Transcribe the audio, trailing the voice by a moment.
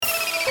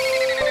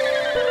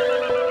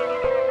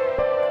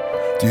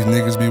These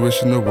niggas be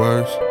wishing the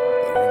worst. They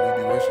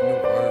really be wishing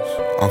the worst.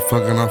 I'm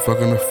fucking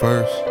the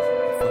first.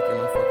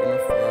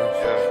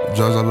 Yeah.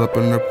 Drugs all up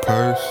in her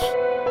purse.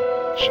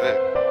 Shit.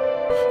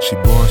 She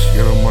born, she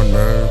get on my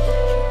nerves.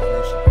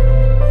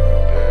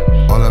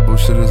 All that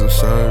bullshit is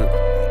absurd.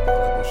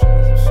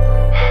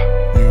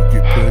 You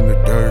get put in the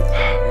dirt.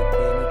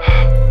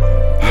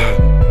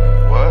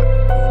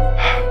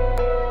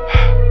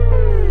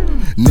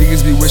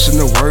 Niggas be wishing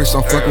the worst,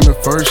 I'm fucking the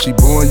first. She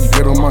born, you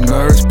get on my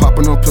nerves.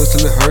 Popping on pills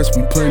till it hurts,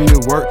 we putting in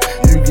work.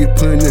 You get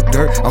put in the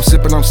dirt. I'm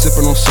sipping on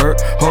syrup.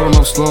 Holding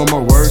on, slowing my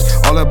words.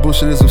 All that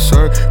bullshit is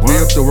absurd. We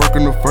up to work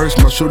in the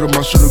first. My shooter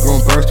gon'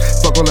 burst.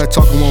 Fuck all that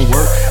talking won't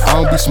work. I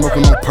don't be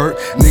smoking on perk.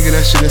 Nigga,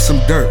 that shit is some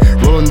dirt.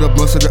 Rolling up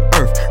most of the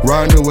earth.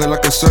 Riding away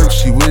like a surf.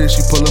 She with it,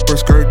 she pull up her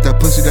skirt. That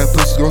pussy gon'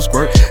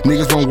 squirt.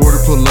 Niggas want water,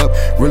 pull up.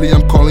 Really,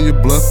 I'm calling your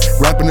bluff.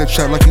 Rapping the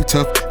trap like you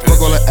tough. Fuck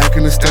all that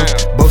acting and stuff.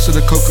 Boast of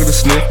the coke or the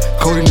sniff.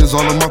 Codeine is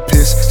all on my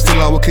piss. Still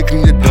I will kick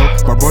in your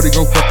dough. My brody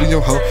gon' fuck in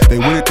your hoe. They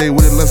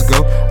with it, let's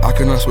go. I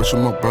cannot switch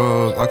with my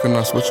bros.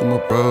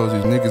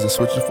 These niggas are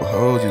switching for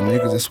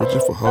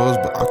hoes.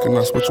 But I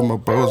cannot switch with my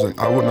bros. Like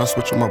I would not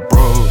switch with my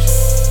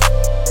bros.